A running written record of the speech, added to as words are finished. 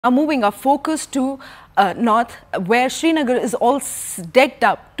Now moving our focus to north, where Srinagar is all decked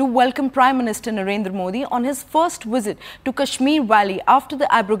up to welcome Prime Minister Narendra Modi on his first visit to Kashmir Valley after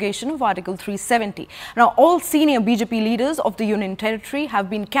the abrogation of Article 370. Now, all senior BJP leaders of the Union Territory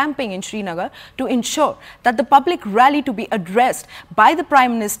have been camping in Srinagar to ensure that the public rally to be addressed by the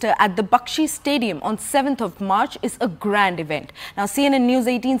Prime Minister at the Bakshi Stadium on 7th of March is a grand event. Now, CNN News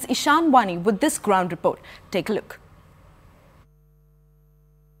 18's Ishan Wani with this ground report. Take a look.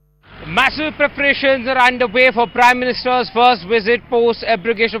 Massive preparations are underway for Prime Minister's first visit post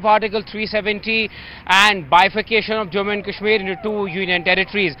abrogation of Article 370 and bifurcation of Jammu and Kashmir into two union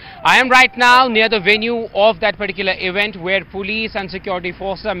territories. I am right now near the venue of that particular event where police and security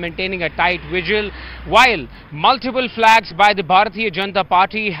forces are maintaining a tight vigil while multiple flags by the Bharatiya Janata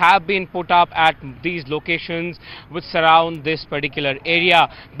Party have been put up at these locations which surround this particular area.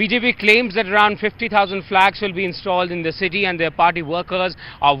 BJP claims that around 50,000 flags will be installed in the city and their party workers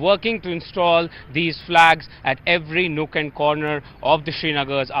are working to install these flags at every nook and corner of the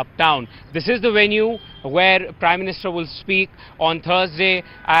Srinagar's uptown. This is the venue where Prime Minister will speak on Thursday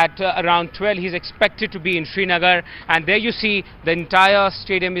at around 12. He's expected to be in Srinagar, and there you see the entire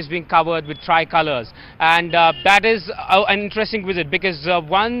stadium is being covered with tricolors, and that is an interesting visit because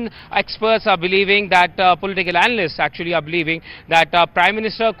experts are believing that political analysts actually are believing that Prime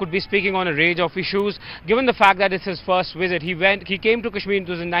Minister could be speaking on a range of issues given the fact that it's his first visit. He came to Kashmir in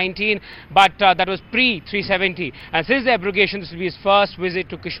 2019, but that was pre-370, and since the abrogation this will be his first visit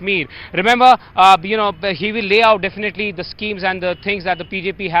to Kashmir. Remember, he will lay out definitely the schemes and the things that the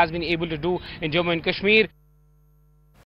BJP has been able to do in Jammu and Kashmir.